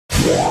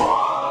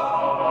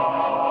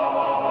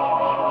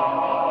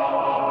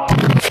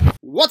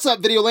What's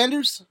up,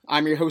 Videolanders?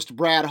 I'm your host,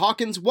 Brad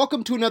Hawkins.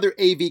 Welcome to another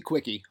AV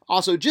Quickie.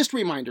 Also, just a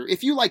reminder,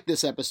 if you like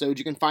this episode,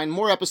 you can find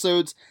more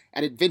episodes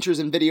at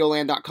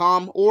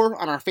adventuresinvideoland.com or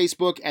on our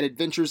Facebook at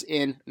Adventures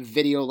in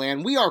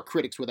Videoland. We are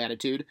critics with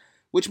attitude,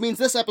 which means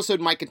this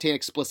episode might contain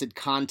explicit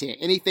content.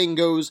 Anything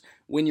goes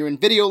when you're in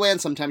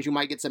Videoland. Sometimes you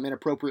might get some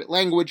inappropriate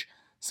language,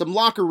 some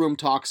locker room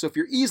talk, so if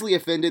you're easily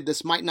offended,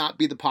 this might not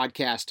be the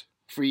podcast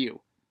for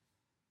you.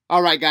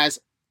 Alright, guys,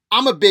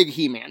 I'm a big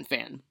He-Man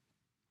fan.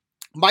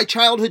 My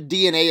childhood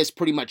DNA is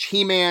pretty much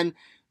He-Man,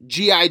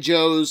 G.I.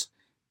 Joes,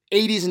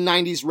 80s and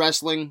 90s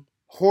wrestling,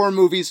 horror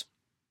movies.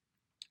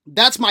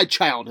 That's my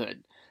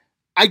childhood.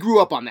 I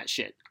grew up on that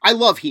shit. I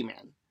love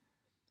He-Man.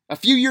 A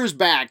few years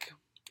back,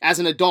 as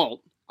an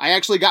adult, I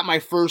actually got my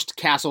first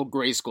Castle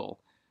Grayskull.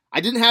 I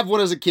didn't have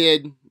one as a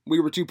kid. We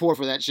were too poor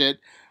for that shit.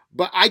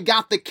 But I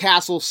got the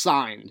castle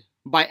signed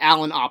by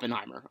Alan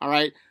Oppenheimer,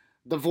 alright?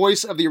 The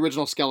voice of the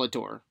original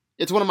Skeletor.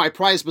 It's one of my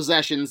prized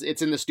possessions.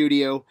 It's in the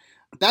studio.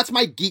 That's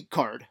my geek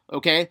card,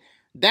 okay?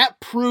 That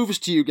proves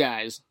to you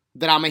guys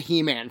that I'm a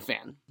He-Man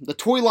fan. The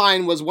toy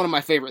line was one of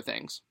my favorite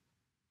things.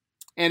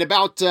 And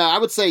about, I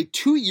would say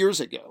 2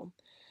 years ago,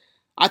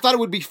 I thought it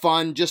would be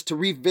fun just to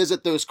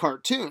revisit those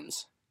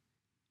cartoons.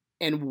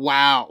 And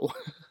wow,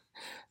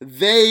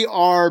 they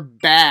are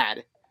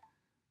bad.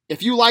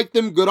 If you like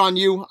them, good on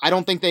you. I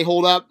don't think they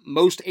hold up.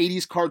 Most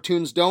 80s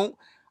cartoons don't.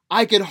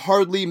 I could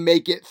hardly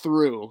make it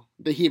through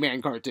the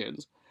He-Man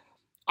cartoons.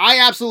 I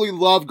absolutely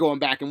love going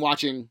back and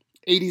watching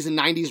 80s and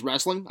 90s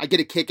wrestling. I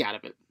get a kick out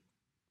of it.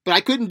 But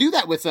I couldn't do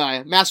that with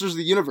Masters of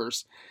the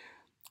Universe.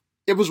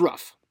 It was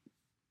rough.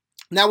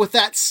 Now, with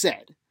that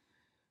said,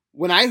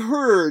 when I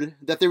heard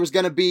that there was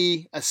going to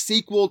be a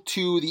sequel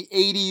to the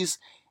 80s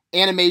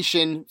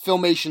animation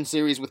filmation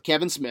series with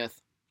Kevin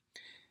Smith,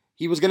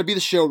 he was going to be the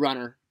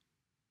showrunner,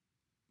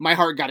 my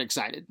heart got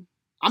excited.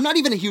 I'm not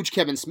even a huge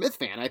Kevin Smith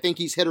fan. I think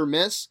he's hit or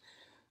miss.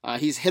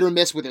 He's hit or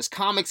miss with his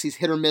comics. He's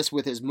hit or miss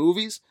with his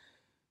movies.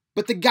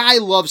 But the guy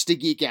loves to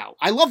geek out.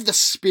 I love the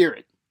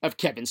spirit of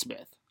Kevin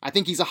Smith. I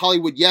think he's a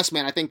Hollywood yes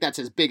man. I think that's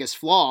his biggest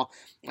flaw.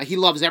 He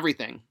loves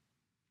everything.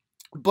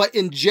 But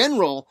in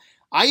general,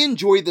 I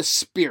enjoy the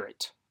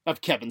spirit of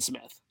Kevin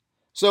Smith.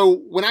 So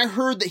when I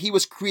heard that he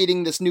was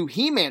creating this new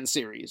He-Man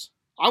series,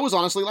 I was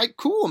honestly like,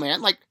 cool,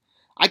 man. Like,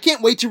 I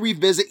can't wait to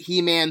revisit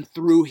He-Man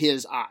through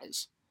his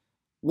eyes.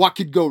 What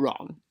could go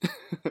wrong?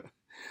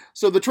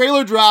 So the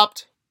trailer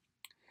dropped.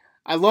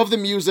 I love the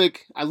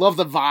music. I love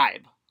the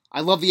vibe. I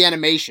love the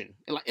animation.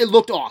 It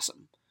looked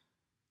awesome.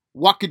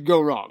 What could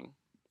go wrong?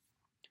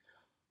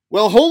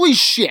 Well, holy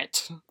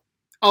shit.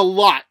 A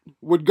lot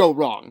would go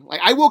wrong.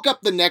 Like, I woke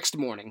up the next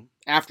morning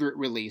after it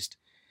released,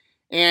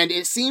 and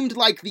it seemed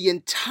like the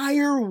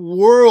entire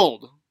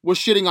world was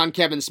shitting on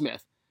Kevin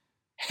Smith.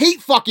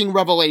 Hate fucking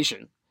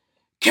Revelation.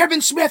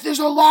 Kevin Smith is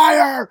a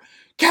liar!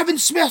 Kevin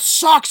Smith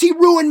sucks! He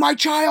ruined my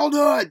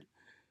childhood!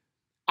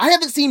 I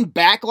haven't seen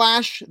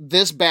backlash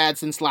this bad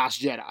since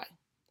Last Jedi.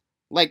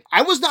 Like,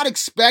 I was not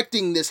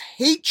expecting this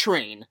hate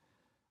train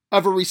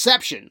of a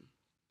reception,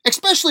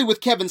 especially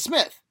with Kevin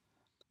Smith.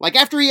 Like,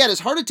 after he had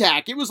his heart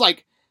attack, it was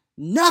like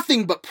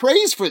nothing but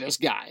praise for this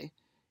guy.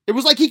 It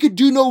was like he could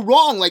do no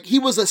wrong, like he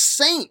was a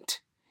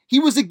saint. He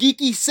was a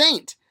geeky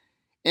saint.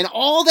 And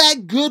all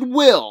that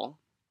goodwill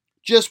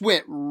just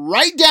went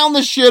right down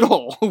the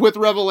shithole with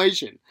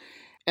Revelation.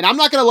 And I'm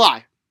not gonna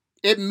lie,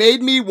 it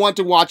made me want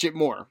to watch it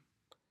more.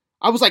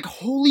 I was like,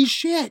 holy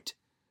shit.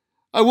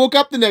 I woke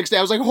up the next day,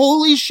 I was like,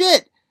 holy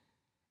shit.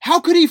 How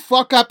could he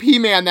fuck up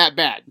He-Man that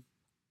bad?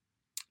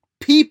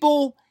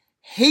 People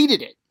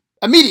hated it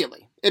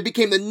immediately. It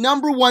became the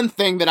number one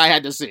thing that I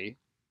had to see.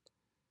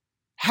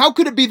 How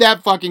could it be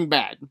that fucking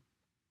bad?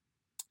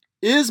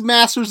 Is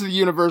Masters of the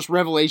Universe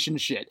Revelation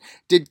shit?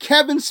 Did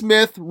Kevin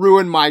Smith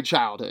ruin my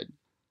childhood?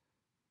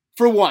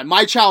 For one,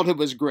 my childhood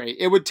was great.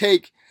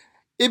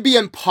 It'd be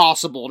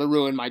impossible to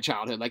ruin my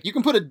childhood. Like, you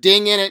can put a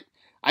ding in it.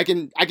 I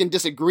can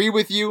disagree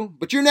with you,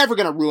 but you're never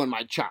going to ruin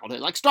my childhood.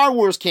 Like, Star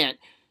Wars can't,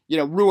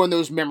 ruin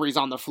those memories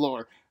on the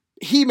floor.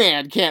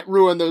 He-Man can't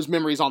ruin those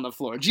memories on the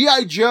floor.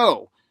 G.I.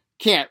 Joe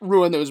can't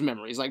ruin those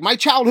memories. Like, my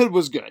childhood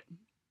was good.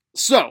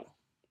 So,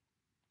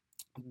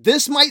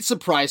 this might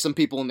surprise some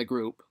people in the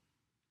group,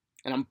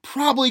 and I'm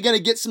probably going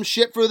to get some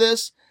shit for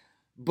this,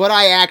 but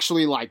I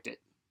actually liked it.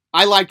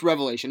 I liked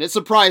Revelation. It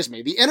surprised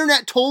me. The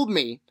internet told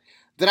me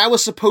that I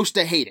was supposed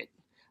to hate it,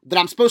 that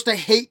I'm supposed to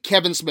hate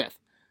Kevin Smith.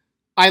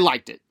 I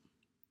liked it.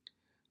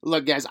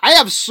 Look, guys, I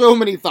have so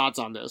many thoughts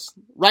on this.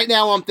 Right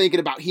now, I'm thinking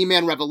about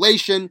He-Man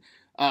Revelation,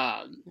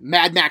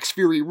 Mad Max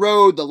Fury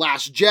Road, The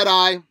Last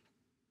Jedi.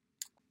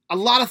 A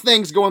lot of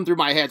things going through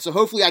my head, so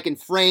hopefully I can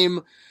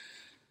frame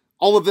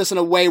all of this in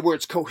a way where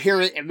it's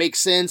coherent and makes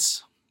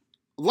sense.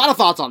 A lot of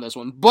thoughts on this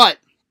one, but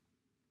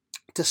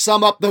to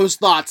sum up those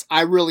thoughts,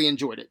 I really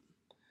enjoyed it.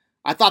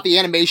 I thought the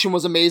animation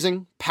was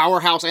amazing.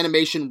 Powerhouse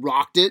Animation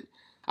rocked it.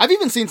 I've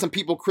even seen some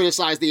people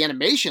criticize the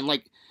animation.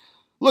 Like,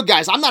 look,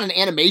 guys, I'm not an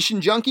animation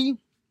junkie,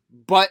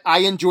 but I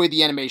enjoy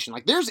the animation.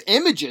 Like, there's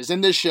images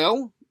in this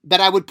show that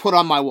I would put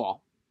on my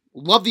wall.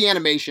 Love the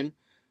animation.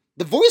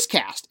 The voice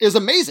cast is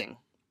amazing.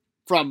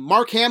 from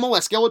Mark Hamill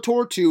as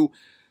Skeletor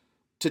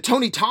to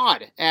Tony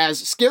Todd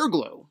as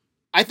Scareglow.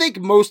 I think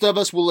most of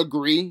us will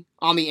agree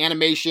on the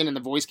animation and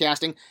the voice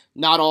casting.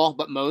 Not all,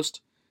 but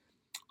most.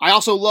 I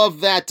also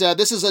love that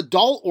this is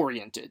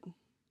adult-oriented.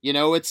 You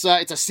know, it's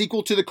a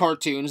sequel to the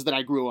cartoons that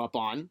I grew up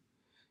on.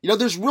 You know,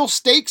 there's real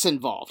stakes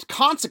involved,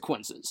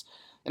 consequences.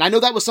 And I know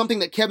that was something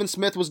that Kevin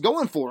Smith was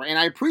going for, and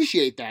I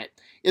appreciate that.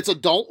 It's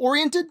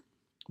adult-oriented,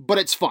 but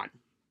it's fun.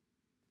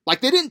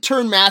 Like, they didn't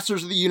turn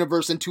Masters of the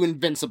Universe into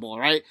Invincible,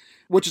 right?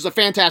 Which is a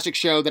fantastic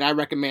show that I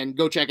recommend.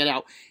 Go check it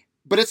out.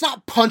 But it's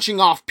not punching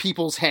off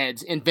people's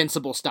heads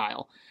Invincible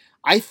style.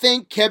 I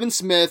think Kevin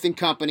Smith and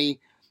company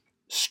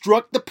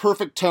struck the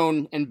perfect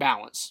tone and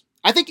balance.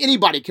 I think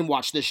anybody can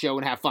watch this show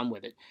and have fun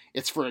with it.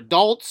 It's for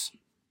adults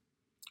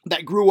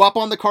that grew up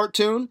on the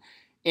cartoon,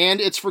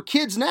 and it's for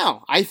kids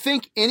now. I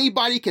think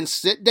anybody can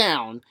sit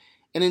down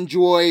and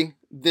enjoy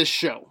this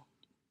show.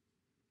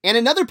 And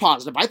another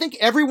positive, I think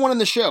everyone in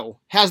the show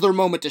has their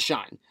moment to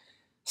shine.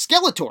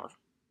 Skeletor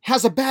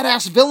has a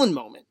badass villain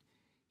moment.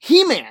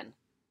 He-Man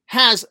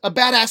has a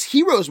badass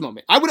heroes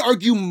moment. I would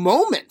argue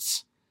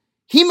moments.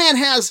 He-Man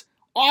has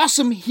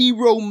awesome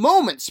hero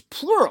moments,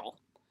 plural.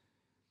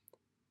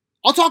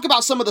 I'll talk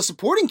about some of the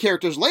supporting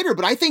characters later,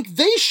 but I think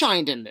they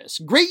shined in this.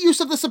 Great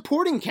use of the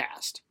supporting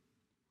cast.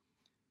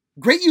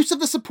 Great use of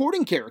the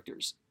supporting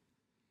characters.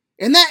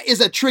 And that is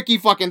a tricky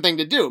fucking thing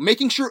to do.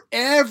 Making sure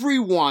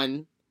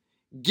everyone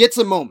gets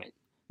a moment.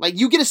 Like,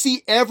 you get to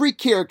see every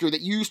character that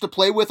you used to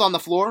play with on the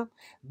floor.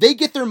 They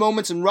get their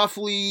moments in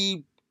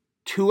roughly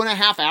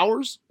 2.5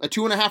 hours, a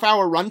 2.5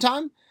 hour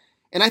runtime,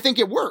 and I think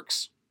it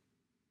works.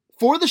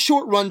 For the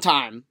short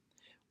runtime,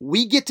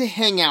 we get to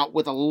hang out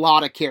with a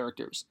lot of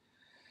characters.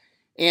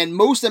 And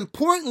most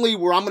importantly,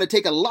 where I'm going to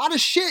take a lot of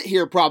shit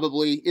here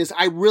probably, is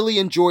I really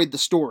enjoyed the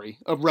story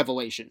of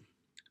Revelation.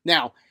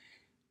 Now,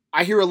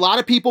 I hear a lot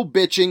of people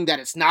bitching that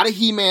it's not a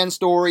He-Man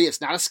story,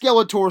 it's not a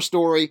Skeletor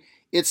story,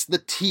 it's the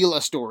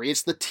Teela story,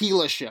 it's the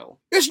Teela show.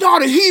 It's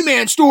not a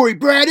He-Man story,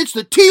 Brad, it's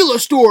the Teela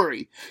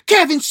story!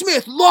 Kevin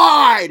Smith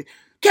lied!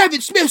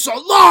 Kevin Smith's a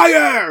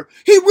liar!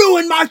 He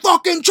ruined my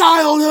fucking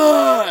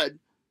childhood!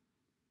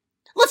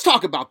 Let's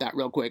talk about that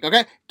real quick,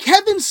 okay?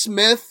 Kevin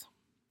Smith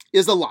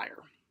is a liar.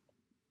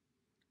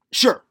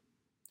 Sure.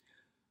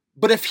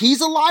 But if he's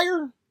a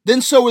liar,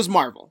 then so is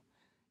Marvel.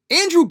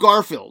 Andrew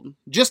Garfield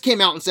just came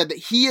out and said that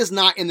he is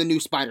not in the new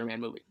Spider-Man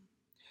movie.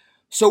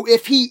 So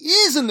if he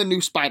is in the new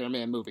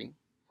Spider-Man movie,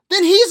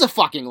 then he's a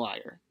fucking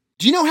liar.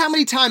 Do you know how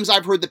many times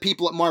I've heard the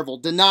people at Marvel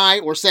deny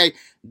or say,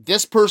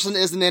 this person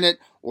isn't in it,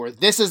 or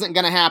this isn't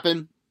going to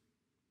happen?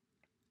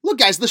 Look,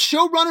 guys, the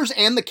showrunners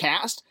and the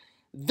cast,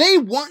 they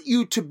want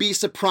you to be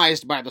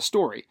surprised by the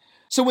story.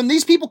 So when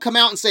these people come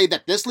out and say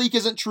that this leak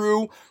isn't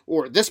true,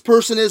 or this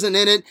person isn't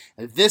in it,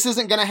 this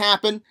isn't going to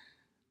happen,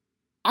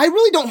 I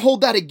really don't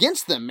hold that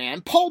against them,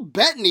 man. Paul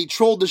Bettany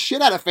trolled the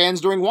shit out of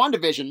fans during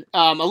WandaVision.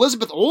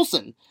 Elizabeth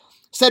Olsen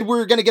said we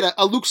were going to get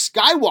a Luke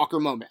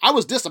Skywalker moment. I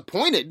was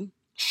disappointed,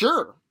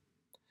 sure.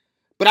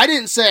 But I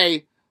didn't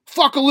say,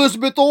 fuck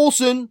Elizabeth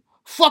Olsen,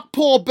 fuck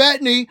Paul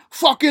Bettany,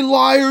 fucking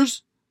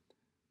liars.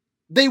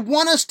 They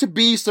want us to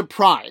be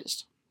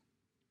surprised.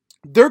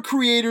 They're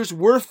creators,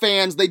 we're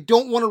fans, they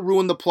don't want to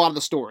ruin the plot of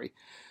the story.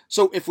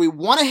 So if we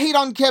want to hate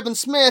on Kevin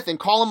Smith and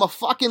call him a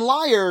fucking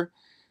liar,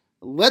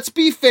 let's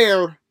be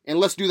fair and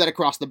let's do that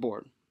across the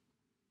board.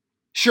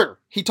 Sure,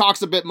 he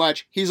talks a bit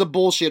much, he's a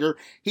bullshitter,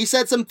 he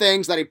said some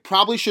things that he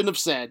probably shouldn't have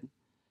said,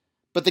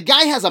 but the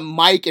guy has a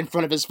mic in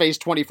front of his face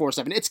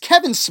 24/7. It's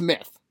Kevin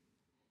Smith.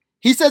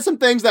 He said some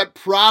things that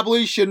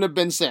probably shouldn't have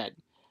been said,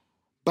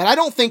 but I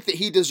don't think that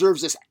he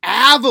deserves this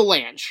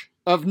avalanche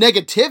of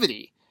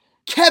negativity.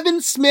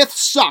 Kevin Smith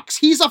sucks.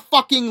 He's a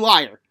fucking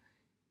liar.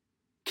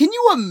 Can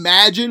you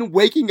imagine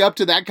waking up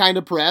to that kind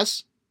of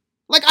press?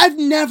 Like, I've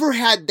never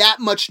had that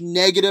much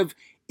negative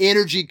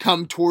energy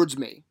come towards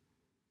me.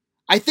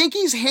 I think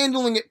he's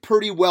handling it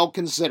pretty well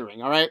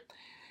considering, all right?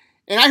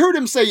 And I heard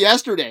him say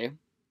yesterday,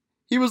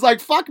 he was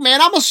like, fuck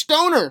man, I'm a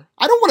stoner.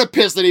 I don't want to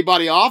piss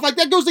anybody off. Like,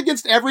 that goes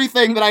against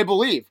everything that I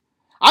believe.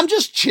 I'm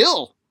just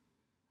chill.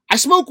 I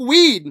smoke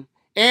weed,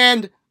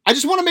 and I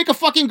just want to make a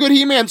fucking good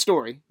He-Man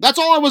story. That's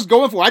all I was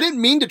going for. I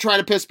didn't mean to try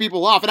to piss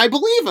people off, and I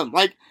believe him.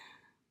 Like,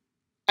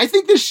 I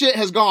think this shit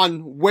has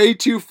gone way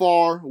too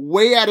far,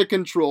 way out of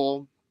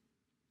control.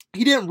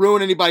 He didn't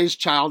ruin anybody's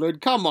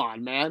childhood. Come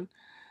on, man.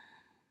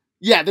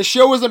 Yeah, the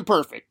show isn't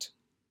perfect,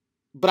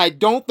 but I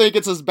don't think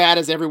it's as bad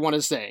as everyone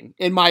is saying,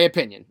 in my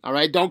opinion. All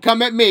right, don't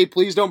come at me.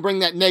 Please don't bring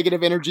that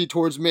negative energy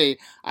towards me.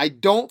 I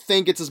don't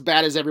think it's as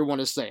bad as everyone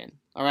is saying.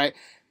 All right,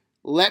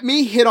 let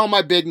me hit on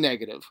my big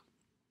negative.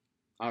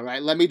 All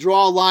right, let me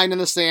draw a line in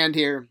the sand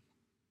here.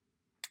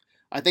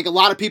 I think a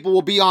lot of people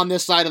will be on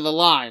this side of the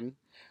line.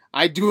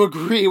 I do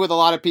agree with a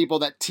lot of people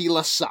that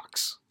Teela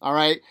sucks. All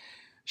right,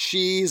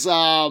 she's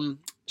an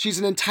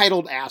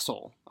entitled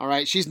asshole. All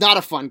right, she's not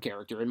a fun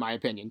character in my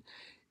opinion.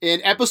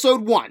 In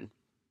episode 1,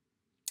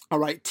 all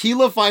right,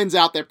 Teela finds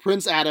out that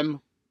Prince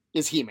Adam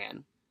is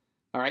He-Man.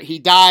 All right, he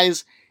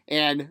dies,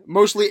 and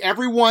mostly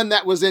everyone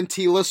that was in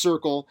Teela's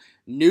circle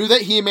knew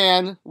that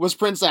He-Man was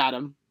Prince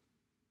Adam.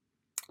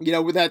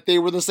 that they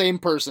were the same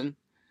person.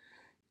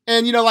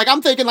 And, like,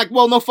 I'm thinking, like,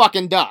 well, no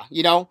fucking duh,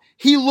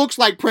 He looks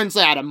like Prince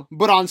Adam,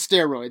 but on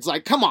steroids.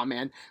 Like, come on,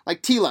 man.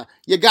 Like, Teela,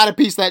 you gotta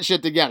piece that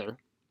shit together.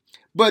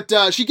 But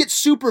she gets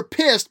super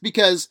pissed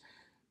because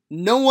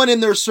no one in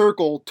their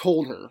circle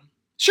told her.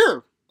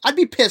 Sure, I'd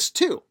be pissed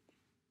too.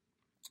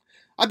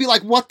 I'd be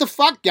like, what the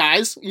fuck,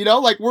 guys?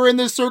 Like, we're in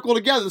this circle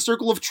together, the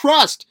circle of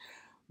trust.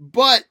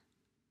 But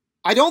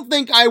I don't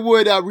think I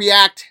would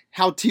react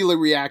how Teela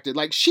reacted.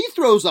 Like, she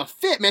throws a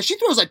fit, man. She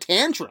throws a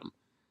tantrum.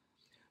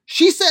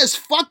 She says,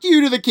 fuck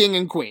you to the king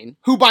and queen,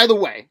 who, by the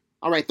way,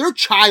 all right, their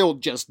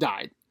child just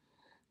died.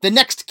 The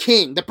next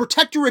king, the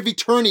protector of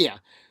Eternia,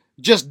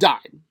 just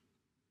died.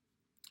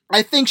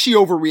 I think she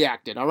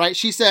overreacted, all right?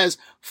 She says,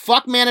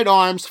 fuck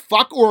Man-at-Arms,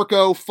 fuck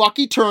Orko, fuck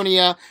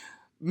Eternia,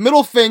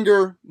 middle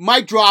finger,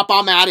 mic drop,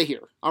 I'm out of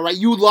here, all right?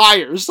 You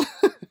liars.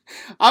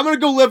 I'm going to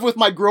go live with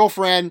my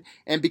girlfriend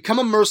and become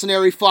a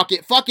mercenary, fuck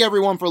it, fuck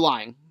everyone for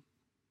lying.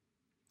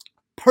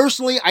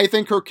 Personally, I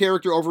think her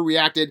character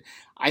overreacted.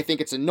 I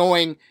think it's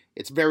annoying.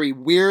 It's very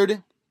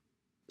weird.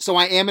 So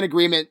I am in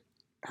agreement.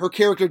 Her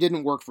character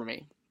didn't work for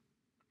me.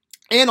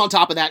 And on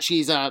top of that,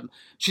 she's a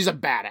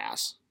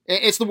badass.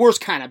 It's the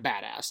worst kind of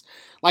badass.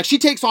 Like, she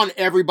takes on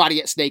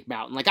everybody at Snake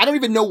Mountain. Like, I don't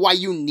even know why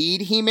you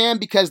need He-Man,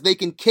 because they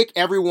can kick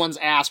everyone's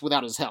ass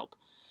without his help.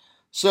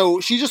 So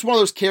she's just one of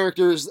those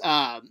characters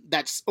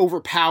that's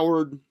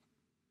overpowered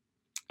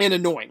and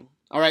annoying.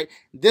 All right?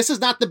 This is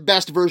not the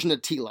best version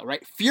of Teela,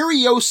 right?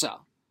 Furiosa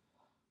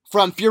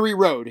from Fury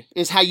Road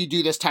is how you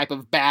do this type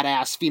of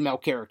badass female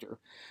character.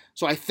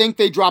 So I think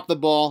they dropped the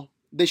ball.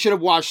 They should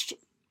have watched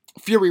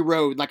Fury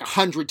Road like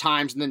 100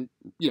 times and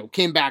then,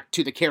 came back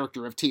to the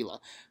character of Teela.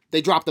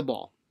 They dropped the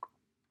ball.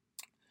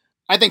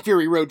 I think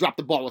Fury Road dropped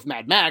the ball with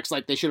Mad Max.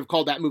 Like, they should have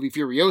called that movie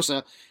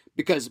Furiosa,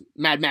 because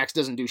Mad Max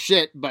doesn't do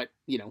shit, but,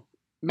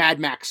 Mad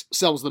Max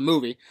sells the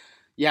movie.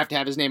 You have to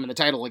have his name in the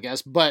title, I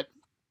guess. But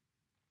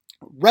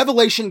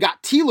Revelation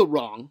got Teela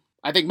wrong.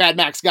 I think Mad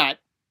Max got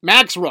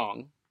Max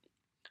wrong.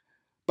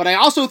 But I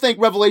also think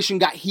Revelation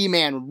got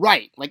He-Man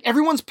right. Like,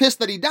 everyone's pissed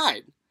that he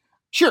died.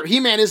 Sure,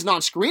 He-Man isn't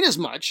on screen as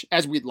much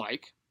as we'd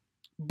like,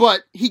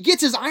 but he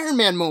gets his Iron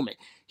Man moment.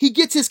 He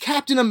gets his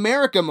Captain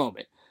America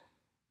moment.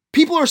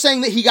 People are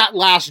saying that he got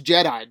Last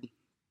Jedi'd.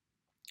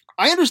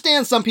 I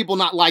understand some people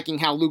not liking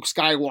how Luke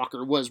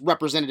Skywalker was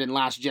represented in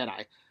Last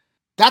Jedi.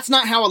 That's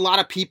not how a lot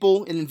of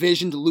people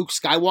envisioned Luke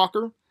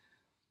Skywalker.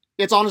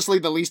 It's honestly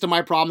the least of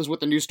my problems with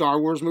the new Star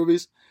Wars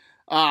movies.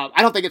 I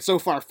don't think it's so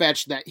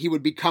far-fetched that he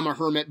would become a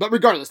hermit. But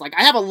regardless, like,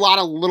 I have a lot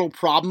of little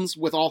problems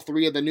with all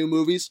three of the new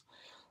movies.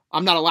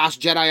 I'm not a Last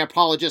Jedi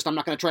apologist. I'm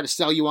not going to try to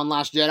sell you on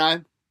Last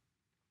Jedi.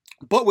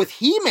 But with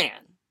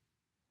He-Man,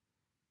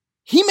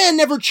 He-Man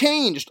never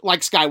changed like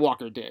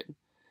Skywalker did.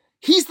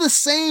 He's the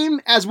same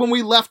as when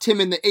we left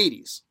him in the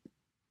 80s.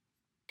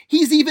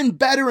 He's even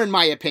better, in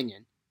my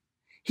opinion.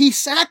 He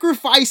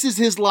sacrifices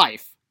his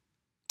life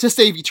to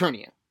save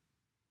Eternia.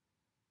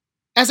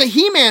 As a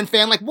He-Man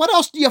fan, like, what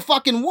else do you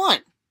fucking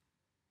want?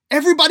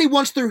 Everybody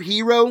wants their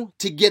hero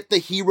to get the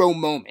hero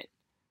moment.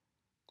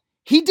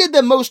 He did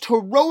the most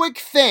heroic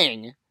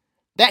thing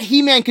that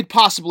He-Man could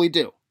possibly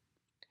do.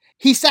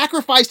 He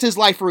sacrificed his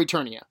life for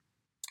Eternia.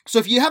 So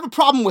if you have a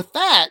problem with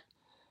that,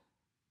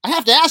 I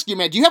have to ask you,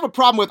 man, do you have a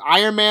problem with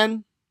Iron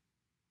Man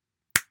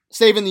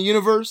saving the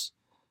universe?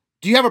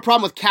 Do you have a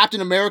problem with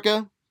Captain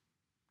America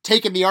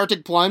taking the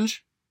Arctic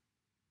plunge?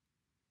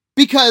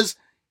 Because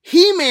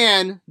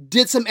He-Man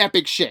did some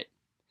epic shit.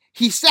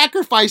 He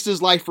sacrificed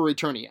his life for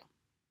Eternia.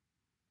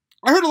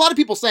 I heard a lot of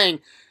people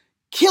saying,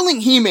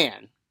 killing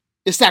He-Man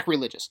is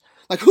sacrilegious.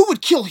 Like, who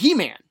would kill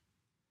He-Man?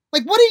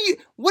 Like,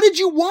 what did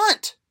you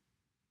want?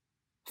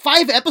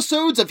 5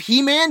 episodes of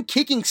He-Man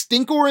kicking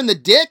Stinkor in the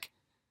dick?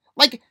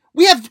 Like,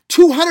 we have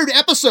 200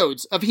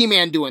 episodes of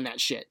He-Man doing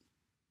that shit.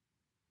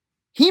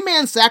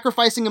 He-Man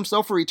sacrificing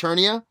himself for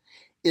Eternia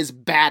is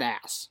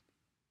badass.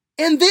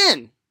 And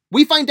then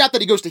we find out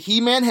that he goes to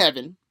He-Man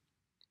Heaven,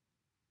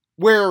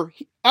 where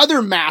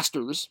other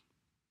masters,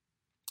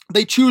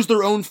 they choose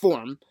their own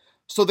form,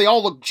 so they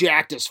all look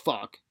jacked as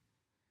fuck.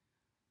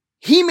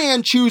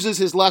 He-Man chooses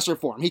his lesser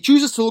form. He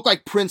chooses to look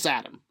like Prince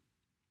Adam.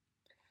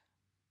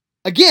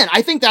 Again,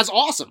 I think that's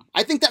awesome.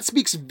 I think that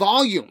speaks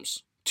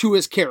volumes to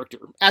his character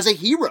as a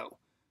hero.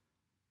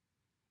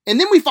 And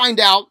then we find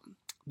out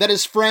that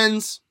his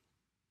friends,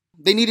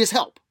 they need his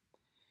help.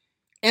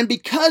 And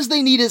because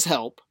they need his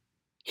help,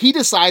 he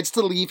decides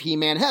to leave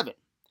He-Man Heaven.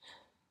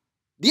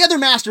 The other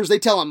masters, they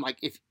tell him, like,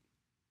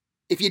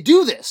 if you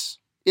do this,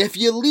 if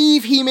you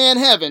leave He-Man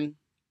Heaven,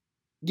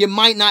 you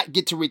might not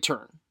get to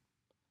return.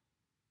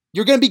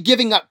 You're going to be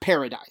giving up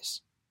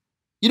paradise.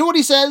 You know what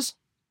he says?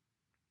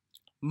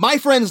 My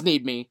friends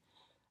need me.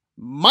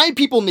 My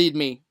people need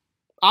me.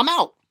 I'm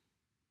out.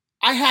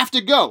 I have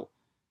to go.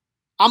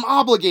 I'm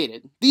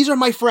obligated. These are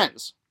my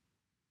friends.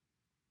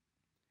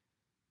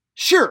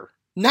 Sure,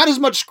 not as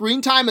much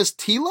screen time as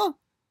Teela,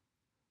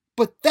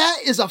 but that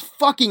is a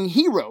fucking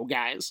hero,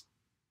 guys.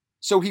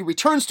 So he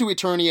returns to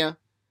Eternia,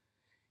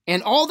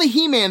 and all the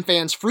He-Man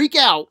fans freak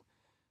out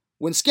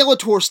when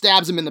Skeletor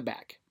stabs him in the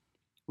back.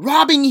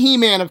 robbing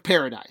He-Man of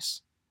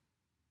paradise,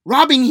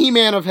 robbing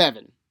He-Man of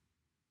heaven.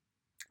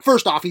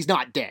 First off, he's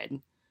not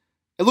dead.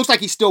 It looks like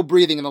he's still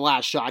breathing in the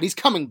last shot. He's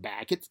coming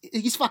back.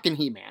 He's fucking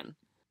He-Man.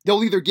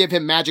 They'll either give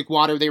him magic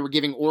water they were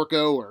giving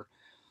Orko, or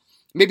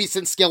maybe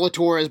since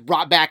Skeletor has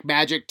brought back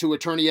magic to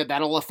Eternia,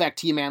 that'll affect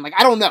He-Man. Like,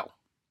 I don't know.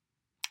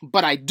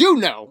 But I do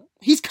know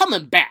he's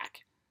coming back.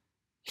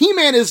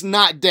 He-Man is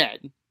not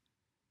dead.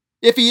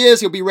 If he is,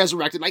 he'll be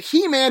resurrected. Like,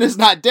 He-Man is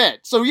not dead.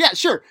 So yeah,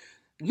 sure,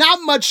 not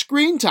much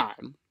screen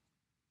time.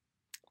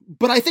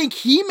 But I think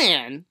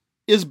He-Man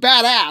is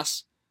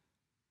badass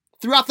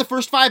throughout the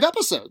first 5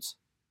 episodes.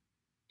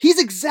 He's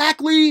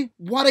exactly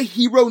what a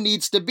hero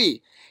needs to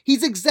be.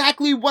 He's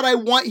exactly what I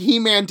want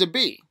He-Man to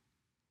be.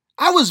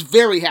 I was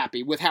very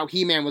happy with how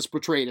He-Man was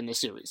portrayed in this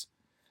series.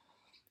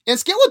 And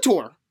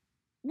Skeletor,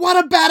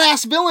 what a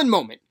badass villain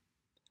moment.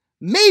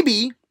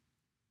 Maybe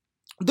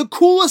the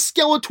coolest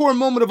Skeletor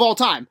moment of all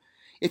time.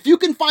 If you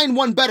can find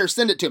one better,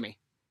 send it to me.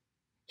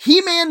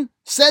 He-Man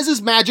says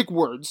his magic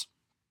words,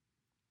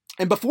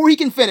 and before he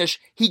can finish,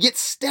 he gets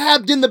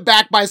stabbed in the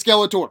back by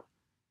Skeletor.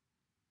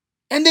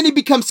 And then he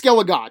becomes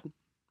Skelegod,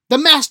 the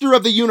master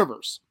of the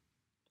universe.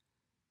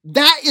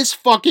 That is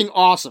fucking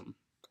awesome.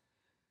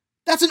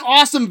 That's an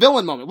awesome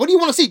villain moment. What do you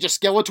want to see?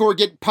 Just Skeletor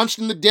get punched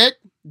in the dick,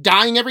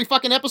 dying every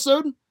fucking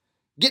episode?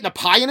 Getting a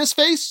pie in his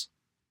face?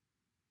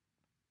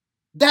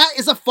 That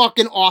is a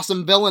fucking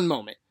awesome villain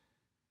moment.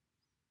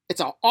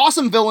 It's an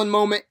awesome villain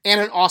moment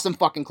and an awesome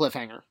fucking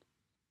cliffhanger.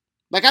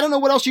 Like, I don't know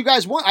what else you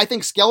guys want. I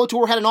think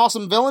Skeletor had an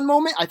awesome villain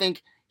moment. I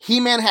think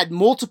He-Man had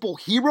multiple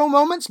hero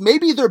moments,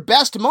 maybe their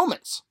best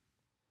moments.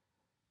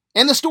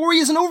 And the story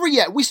isn't over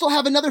yet. We still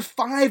have another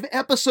 5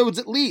 episodes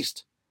at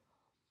least.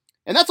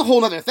 And that's a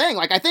whole other thing.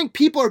 Like, I think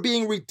people are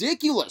being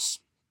ridiculous.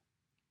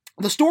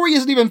 The story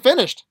isn't even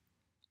finished.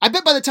 I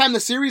bet by the time the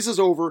series is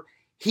over,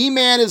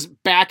 He-Man is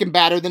back and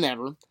badder than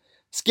ever.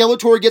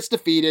 Skeletor gets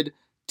defeated.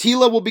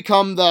 Teela will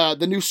become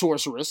the new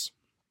sorceress.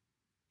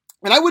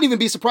 And I wouldn't even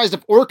be surprised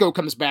if Orko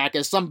comes back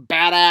as some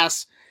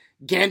badass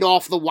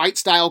Gandalf the White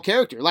style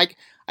character. Like,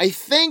 I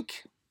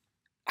think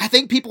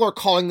people are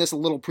calling this a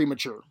little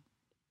premature.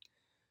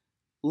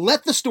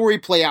 Let the story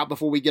play out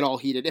before we get all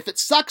heated. If it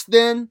sucks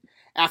then,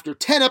 after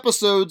 10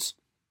 episodes,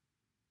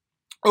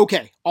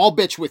 okay, I'll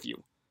bitch with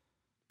you.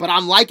 But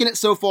I'm liking it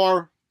so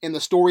far, and the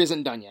story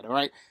isn't done yet,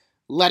 alright?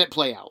 Let it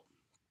play out.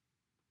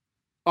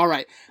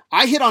 Alright,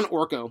 I hit on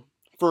Orko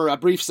for a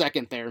brief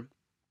second there,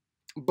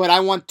 but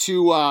I want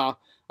to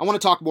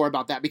talk more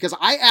about that, because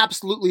I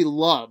absolutely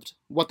loved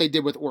what they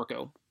did with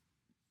Orko.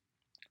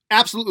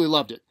 Absolutely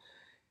loved it.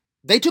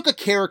 They took a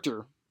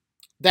character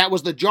that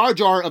was the Jar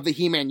Jar of the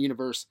He-Man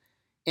universe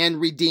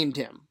and redeemed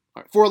him,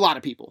 for a lot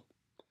of people.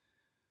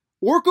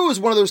 Orko is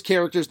one of those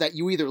characters that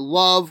you either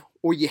love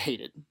or you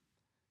hated.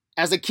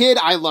 As a kid,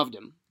 I loved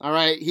him. All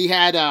right,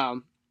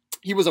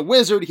 he was a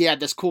wizard. He had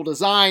this cool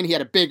design. He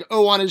had a big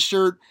O on his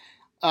shirt.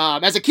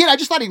 As a kid, I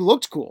just thought he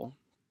looked cool.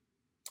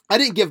 I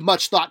didn't give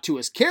much thought to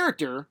his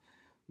character,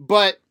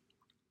 but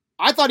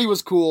I thought he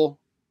was cool.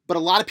 But a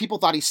lot of people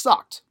thought he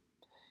sucked.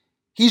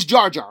 He's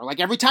Jar Jar. Like,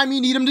 every time you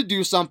need him to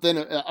do something,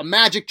 a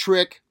magic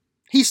trick,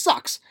 he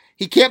sucks.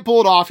 He can't pull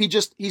it off. He's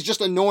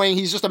just annoying.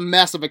 He's just a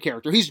mess of a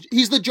character.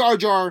 He's the Jar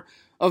Jar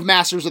of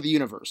Masters of the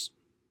Universe.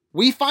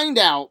 We find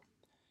out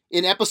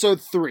in episode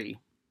 3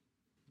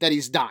 that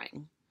he's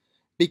dying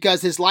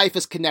because his life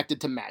is connected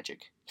to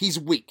magic. He's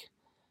weak.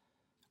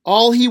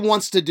 All he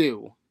wants to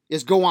do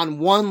is go on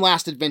one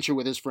last adventure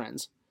with his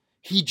friends.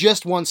 He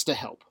just wants to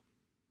help.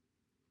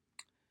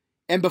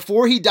 And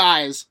before he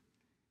dies,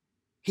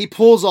 he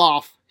pulls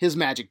off his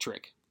magic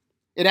trick.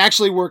 It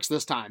actually works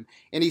this time,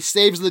 and he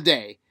saves the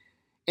day.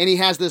 And he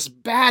has this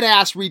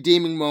badass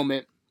redeeming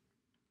moment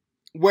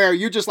where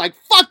you're just like,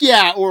 fuck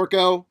yeah,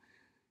 Orko.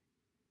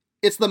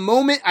 It's the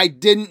moment I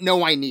didn't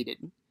know I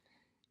needed.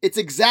 It's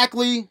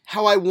exactly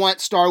how I want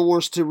Star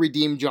Wars to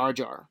redeem Jar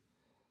Jar.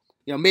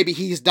 You know, maybe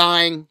he's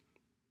dying,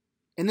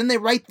 and then they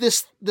write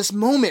this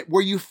moment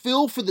where you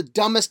feel for the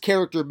dumbest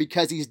character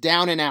because he's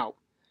down and out.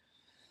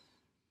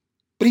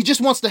 But he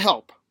just wants to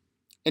help.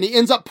 And he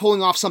ends up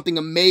pulling off something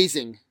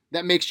amazing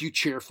that makes you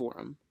cheer for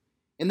him.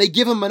 And they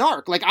give him an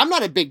arc. Like, I'm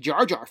not a big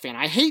Jar Jar fan.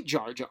 I hate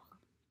Jar Jar.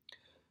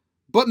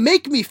 But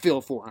make me feel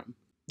for him.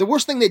 The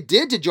worst thing they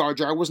did to Jar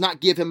Jar was not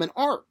give him an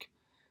arc.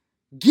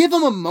 Give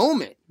him a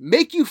moment.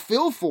 Make you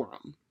feel for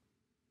him.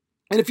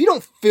 And if you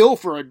don't feel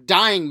for a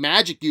dying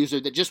magic user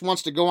that just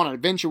wants to go on an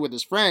adventure with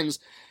his friends,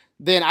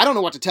 then I don't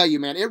know what to tell you,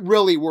 man. It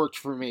really worked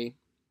for me.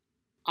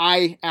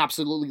 I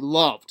absolutely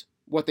loved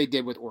what they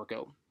did with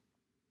Orko.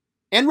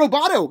 And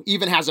Roboto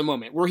even has a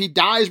moment where he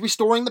dies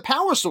restoring the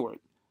Power Sword.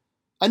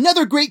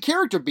 Another great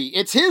character beat.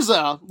 It's his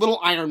little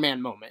Iron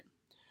Man moment.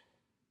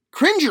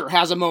 Cringer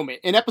has a moment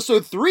in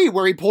episode 3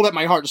 where he pulled at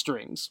my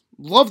heartstrings.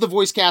 Love the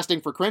voice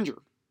casting for Cringer.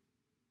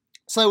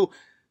 So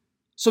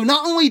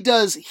not only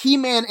does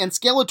He-Man and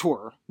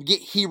Skeletor get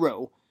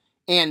hero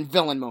and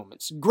villain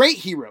moments, great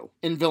hero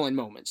and villain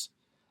moments,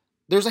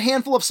 there's a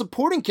handful of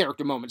supporting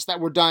character moments that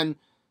were done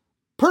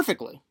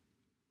perfectly.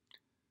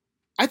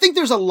 I think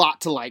there's a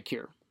lot to like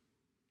here.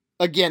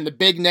 Again, the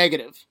big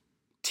negative.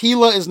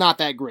 Teela is not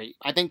that great.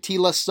 I think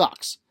Teela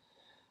sucks.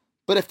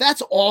 But if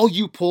that's all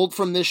you pulled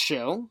from this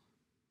show,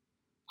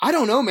 I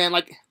don't know, man.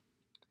 Like,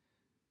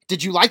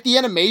 did you like the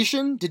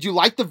animation? Did you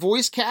like the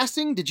voice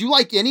casting? Did you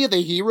like any of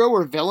the hero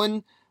or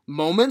villain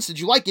moments? Did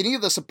you like any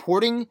of the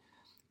supporting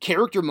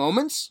character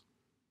moments?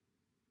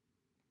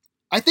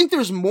 I think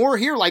there's more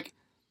here. Like,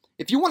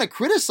 if you want to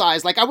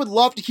criticize, like, I would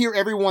love to hear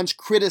everyone's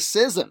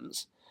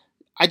criticisms.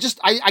 I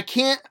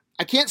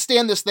can't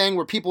stand this thing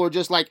where people are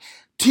just like,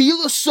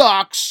 Teela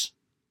sucks,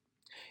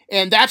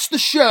 and that's the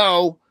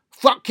show,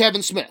 fuck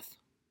Kevin Smith.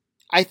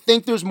 I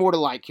think there's more to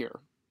like here.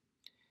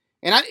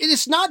 And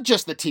it's not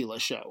just the Teela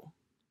show.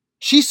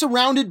 She's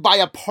surrounded by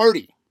a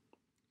party.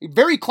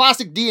 Very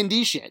classic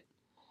D&D shit.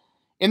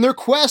 And their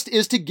quest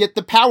is to get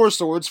the power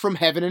swords from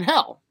heaven and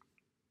hell.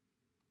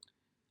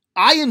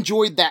 I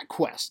enjoyed that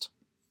quest.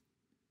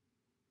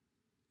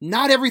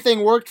 Not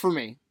everything worked for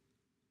me.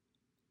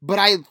 But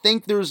I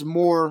think there's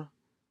more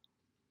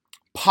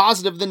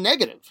positive than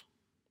negative.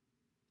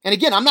 And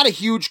again, I'm not a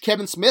huge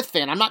Kevin Smith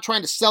fan. I'm not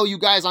trying to sell you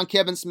guys on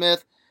Kevin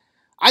Smith.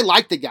 I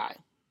like the guy.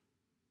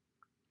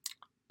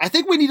 I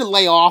think we need to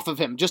lay off of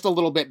him just a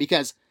little bit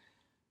because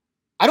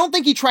I don't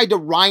think he tried to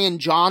Rian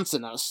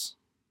Johnson us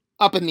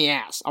up in the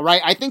ass, all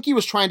right? I think he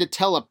was trying to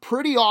tell a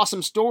pretty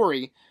awesome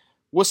story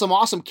with some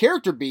awesome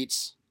character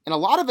beats, and a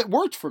lot of it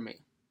worked for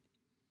me.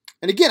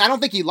 And again, I don't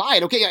think he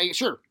lied. Okay,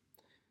 sure.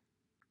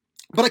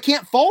 But I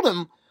can't fault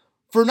him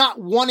for not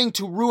wanting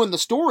to ruin the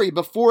story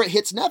before it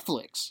hits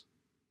Netflix.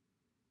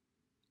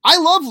 I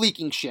love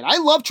leaking shit. I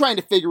love trying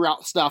to figure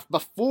out stuff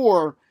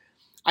before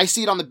I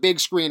see it on the big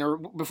screen or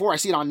before I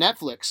see it on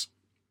Netflix.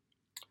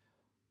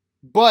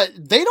 But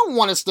they don't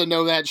want us to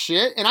know that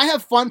shit, and I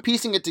have fun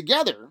piecing it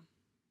together.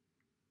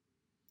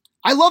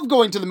 I love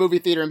going to the movie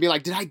theater and be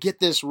like, did I get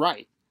this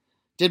right?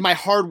 Did my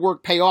hard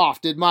work pay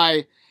off? Did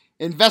my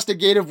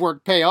investigative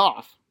work pay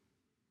off?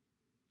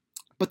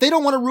 But they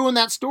don't want to ruin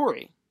that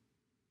story.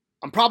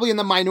 I'm probably in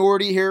the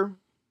minority here,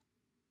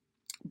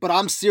 but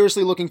I'm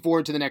seriously looking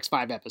forward to the next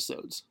 5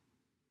 episodes.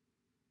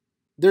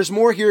 There's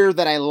more here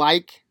that I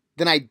like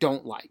than I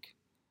don't like.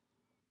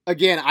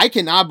 Again, I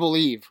cannot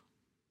believe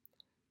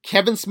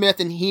Kevin Smith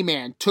and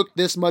He-Man took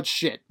this much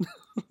shit.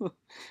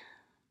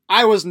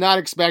 I was not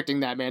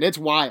expecting that, man. It's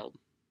wild.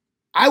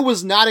 I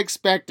was not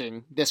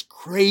expecting this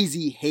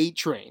crazy hate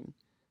train.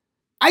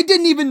 I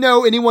didn't even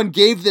know anyone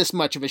gave this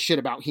much of a shit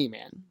about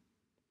He-Man.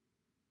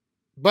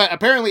 But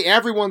apparently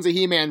everyone's a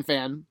He-Man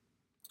fan,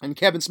 and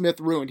Kevin Smith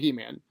ruined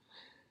He-Man.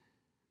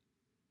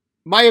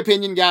 My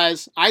opinion,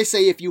 guys, I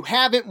say if you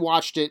haven't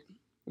watched it,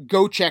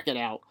 go check it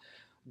out.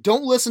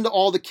 Don't listen to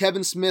all the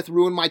Kevin Smith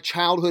ruined my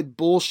childhood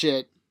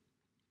bullshit.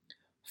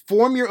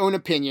 Form your own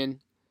opinion.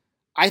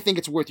 I think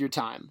it's worth your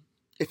time.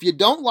 If you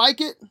don't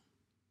like it,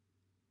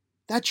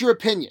 that's your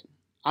opinion.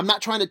 I'm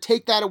not trying to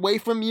take that away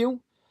from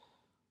you.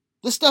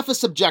 This stuff is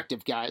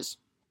subjective, guys.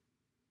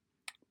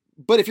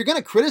 But if you're going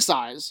to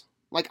criticize,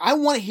 like, I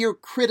want to hear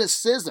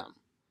criticism.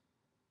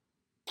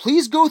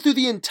 Please go through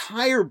the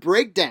entire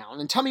breakdown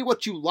and tell me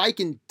what you like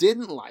and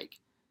didn't like.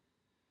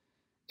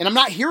 And I'm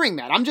not hearing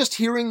that. I'm just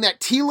hearing that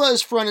Teela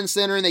is front and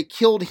center and they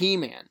killed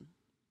He-Man.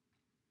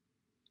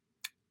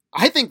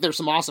 I think there's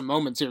some awesome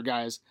moments here,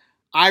 guys.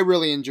 I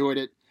really enjoyed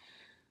it.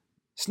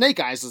 Snake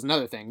Eyes is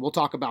another thing. We'll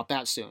talk about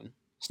that soon.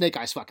 Snake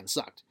Eyes fucking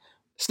sucked.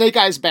 Snake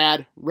Eyes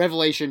bad.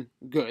 Revelation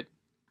good.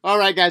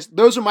 Alright guys,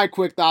 those are my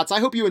quick thoughts. I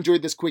hope you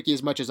enjoyed this quickie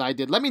as much as I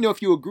did. Let me know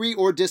if you agree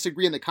or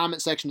disagree in the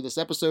comment section of this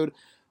episode.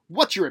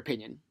 What's your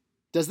opinion?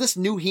 Does this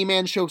new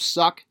He-Man show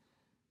suck?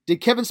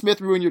 Did Kevin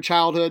Smith ruin your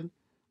childhood?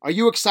 Are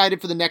you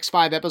excited for the next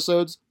 5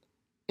 episodes?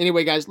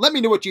 Anyway guys, let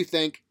me know what you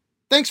think.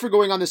 Thanks for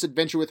going on this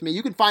adventure with me.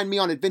 You can find me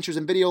on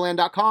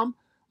adventuresinvideoland.com.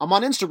 I'm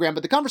on Instagram,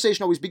 but the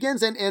conversation always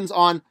begins and ends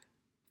on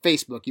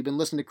Facebook. You've been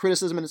listening to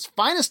Criticism in its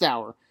finest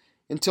hour.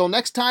 Until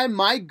next time,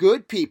 my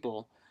good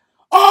people,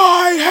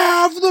 I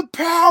have the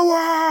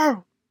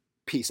power!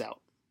 Peace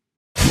out.